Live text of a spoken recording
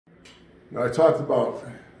Now I talked about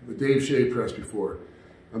the Dave Shay press before.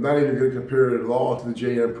 I'm not even going to compare it at all to the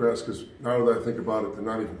JM press because now that I think about it, they're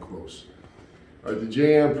not even close. All right, the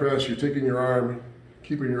JM press, you're taking your arm,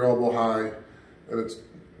 keeping your elbow high, and it's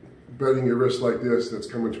bending your wrist like this, and it's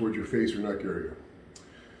coming towards your face or neck area.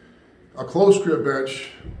 A close grip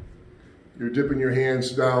bench, you're dipping your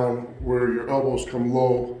hands down where your elbows come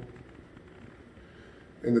low.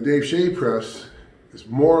 And the Dave Shay press is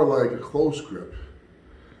more like a close grip,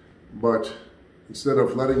 but instead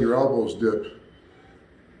of letting your elbows dip,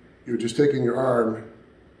 you're just taking your arm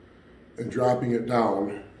and dropping it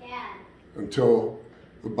down until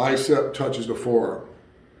the bicep touches the forearm.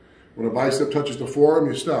 When the bicep touches the forearm,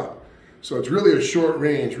 you stop. So it's really a short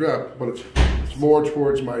range rep, but it's more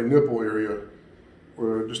towards my nipple area,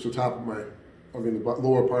 or just the top of my, the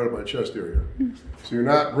lower part of my chest area. So you're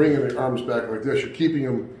not bringing the arms back like this. You're keeping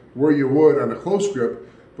them where you would on a close grip,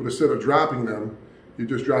 but instead of dropping them, you're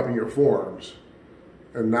just dropping your forearms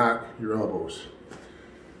and not your elbows.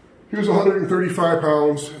 Here's 135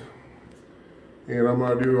 pounds, and I'm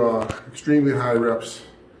gonna do extremely high reps.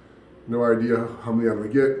 No idea how many I'm gonna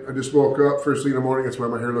get. I just woke up first thing in the morning, that's why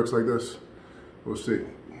my hair looks like this. We'll see.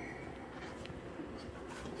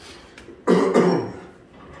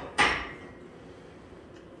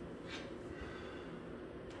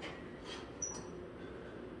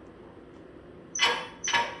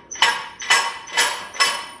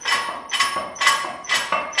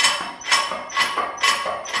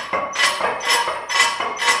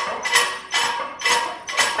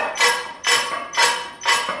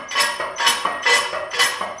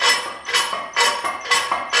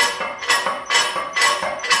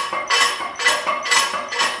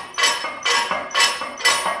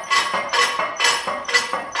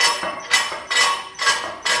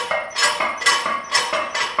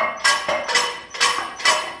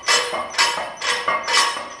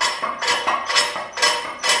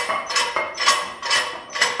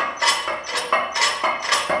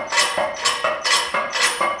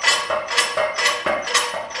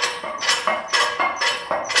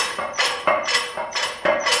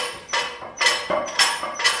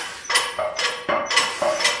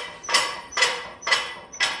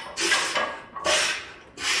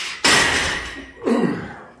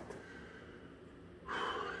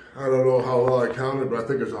 I don't know how well I counted, but I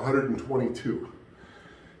think it's 122.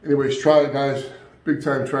 Anyways, try it, guys. Big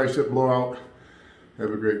time tricep blowout.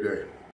 Have a great day.